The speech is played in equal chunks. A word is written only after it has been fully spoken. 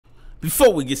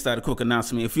Before we get started, quick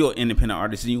announcement. If you're an independent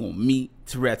artist and you want me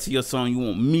to rap to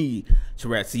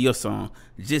your song,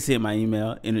 just hit my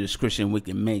email in the description. We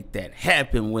can make that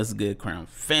happen. What's good, Crown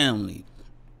Family?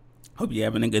 Hope you're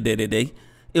having a good day today.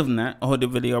 If not, I hope the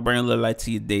video bring a little light to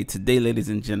your day. Today, ladies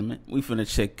and gentlemen, we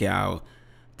finna check out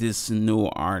this new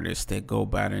artist that go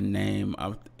by the name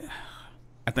of,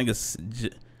 I think it's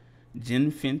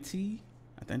Jinfinity.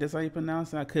 I think that's how you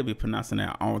pronounce it. I could be pronouncing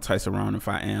that all types of wrong. If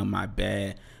I am, my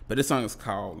bad. But this song is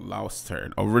called Lost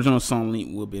Her. Original song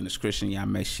link will be in the description. Y'all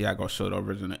make sure y'all go show the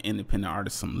original independent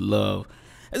artist some love.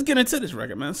 Let's get into this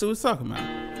record, man. See what it's talking about.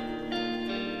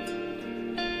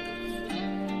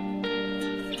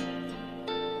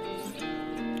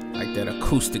 Like that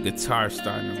acoustic guitar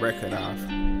starting the record off.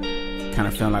 Kind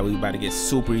of feeling like we about to get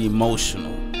super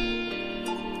emotional.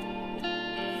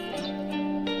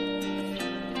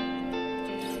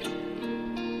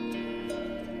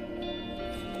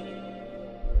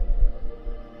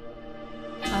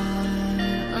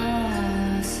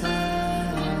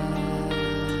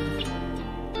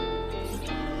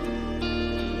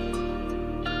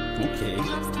 Okay.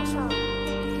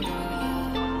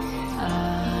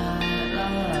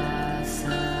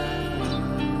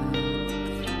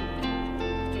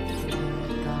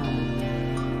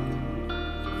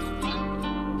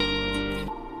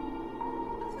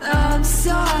 I'm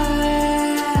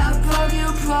sorry, I broke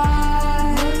your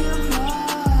pride.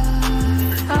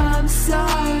 I'm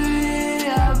sorry,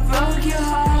 I broke your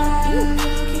heart.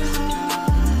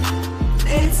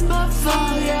 It's my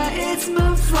fault, yeah, it's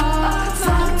my fault. I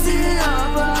fucked it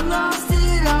up, I lost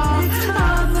it all.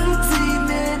 I'm a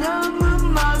demon, I'm a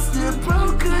monster.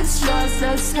 Broke her trust,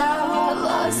 that's how I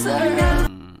lost her.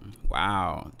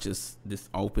 Wow, just this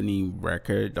opening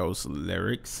record, those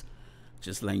lyrics,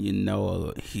 just letting you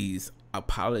know he's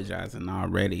apologizing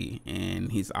already,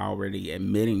 and he's already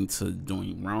admitting to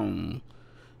doing wrong,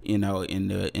 you know, in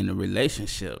the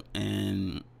relationship.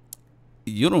 And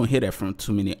you don't hear that from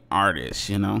too many artists,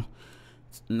 you know.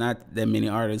 Not that many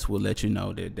artists will let you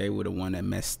know that they were the one that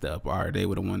messed up, or they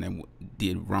were the one that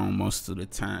did wrong most of the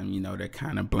time. You know, they're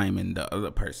kind of blaming the other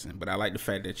person. But I like the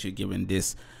fact that you're giving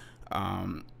this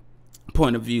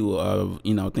point of view of,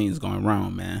 you know, things going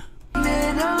wrong, man.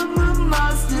 I'm a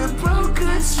monster, broke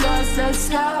her trust, that's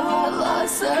how I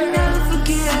lost her. Never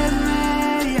forget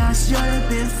me, I should have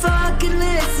been fucking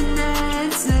listening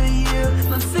to you.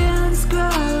 My feelings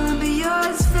growing, but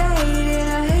yours fading.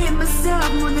 I hate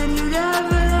myself more than you'd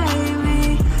ever hate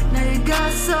me. Now you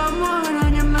got someone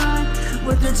on your mind,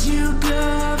 without you,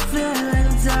 girl, I feel like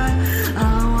I'm done. I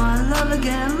don't want love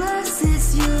again unless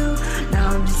it's you.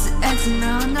 Now I'm just an ex and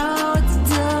I don't know what to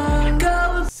do.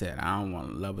 Said I don't want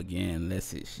to love again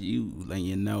unless it's you, letting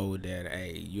you know that,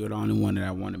 hey, you're the only one that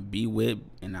I want to be with,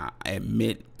 and I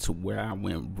admit to where I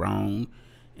went wrong,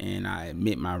 and I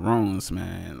admit my wrongs,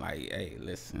 man. Like, hey,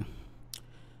 listen,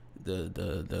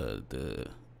 the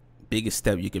biggest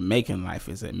step you can make in life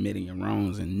is admitting your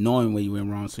wrongs and knowing where you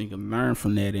went wrong, so you can learn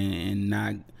from that and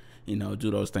not, you know, do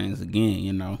those things again.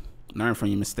 You know, learn from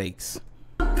your mistakes.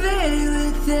 Be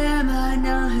with him, I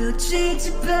know he'll treat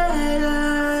you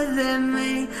better than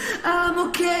me. I'm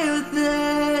okay with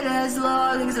it as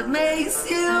long as it makes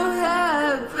you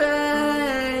happy.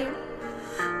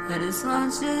 I just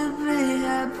want you to be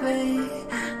happy.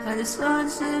 I just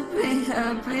want you to be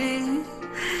happy,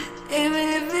 even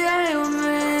if you ain't with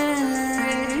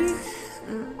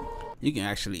me. You can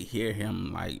actually hear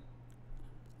him like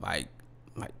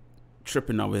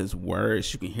tripping over his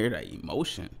words. You can hear that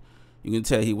emotion. You can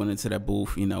tell he went into that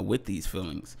booth, you know, with these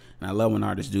feelings. And I love when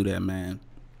artists do that, man.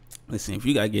 Listen, if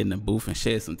you got to get in the booth and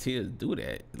shed some tears, do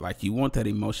that. Like, you want that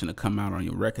emotion to come out on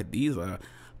your record. These are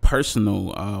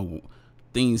personal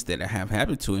things that have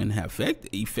happened to you and have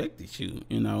affected you,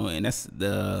 you know. And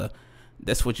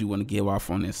that's what you want to give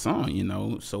off on this song, you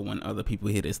know. So when other people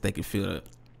hear this, they can feel,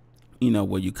 you know,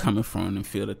 where you're coming from and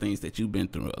feel the things that you've been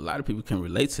through. A lot of people can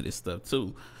relate to this stuff,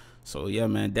 too. So, yeah,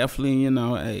 man, definitely, you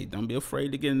know, hey, don't be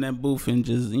afraid to get in that booth and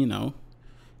just, you know,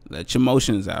 let your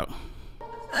emotions out.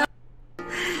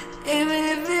 Even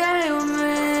if you ain't with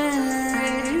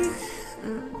me,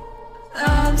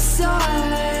 I'm sorry,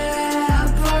 I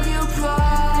broke your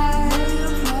pride.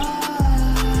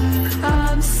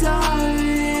 I'm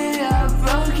sorry, I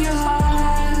broke your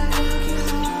heart.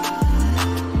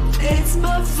 It's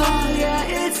my fault,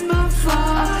 yeah, it's my fault.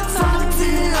 I fucked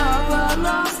it up, I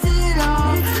lost it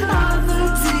all. I'm a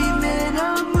demon,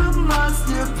 I'm a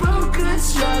monster, broke her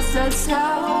trust, that's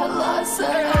how I lost her.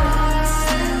 I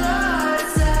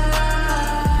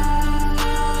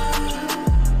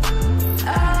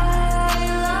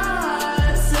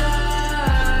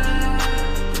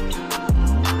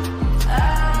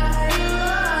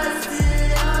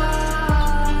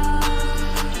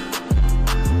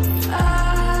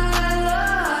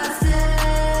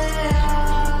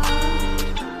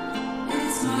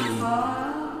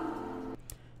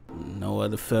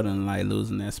feeling like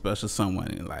losing that special someone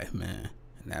in your life, man.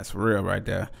 And that's real right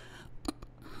there.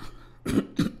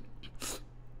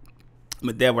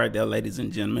 But that right there, ladies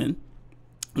and gentlemen,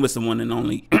 was the one and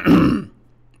only.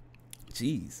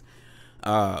 Jeez.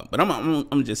 But I'm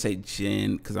gonna just say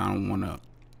Jen because I don't want to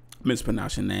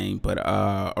mispronounce your name. But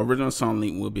original song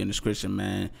link will be in the description,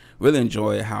 man. Really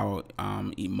enjoy how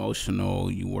emotional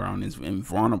you were on this and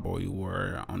vulnerable you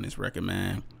were on this record,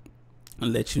 man.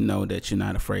 And let you know that you're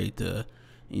not afraid to,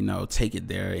 take it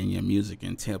there in your music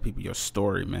and tell people your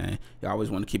story, man. You always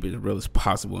want to keep it as real as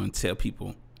possible and tell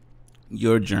people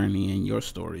your journey and your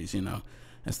stories.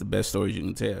 That's the best stories you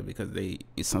can tell because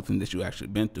it's something that you actually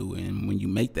been through. And when you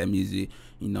make that music,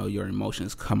 your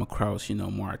emotions come across,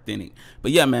 more authentic.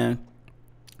 But yeah, man,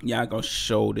 y'all go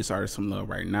show this artist some love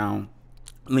right now.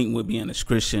 Link will be in the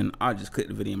description. I'll just click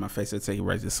the video in my face. I'll take it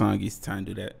right to the song. It's time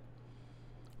to do that.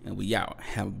 And we out.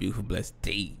 Have a beautiful, blessed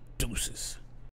day. Deuces.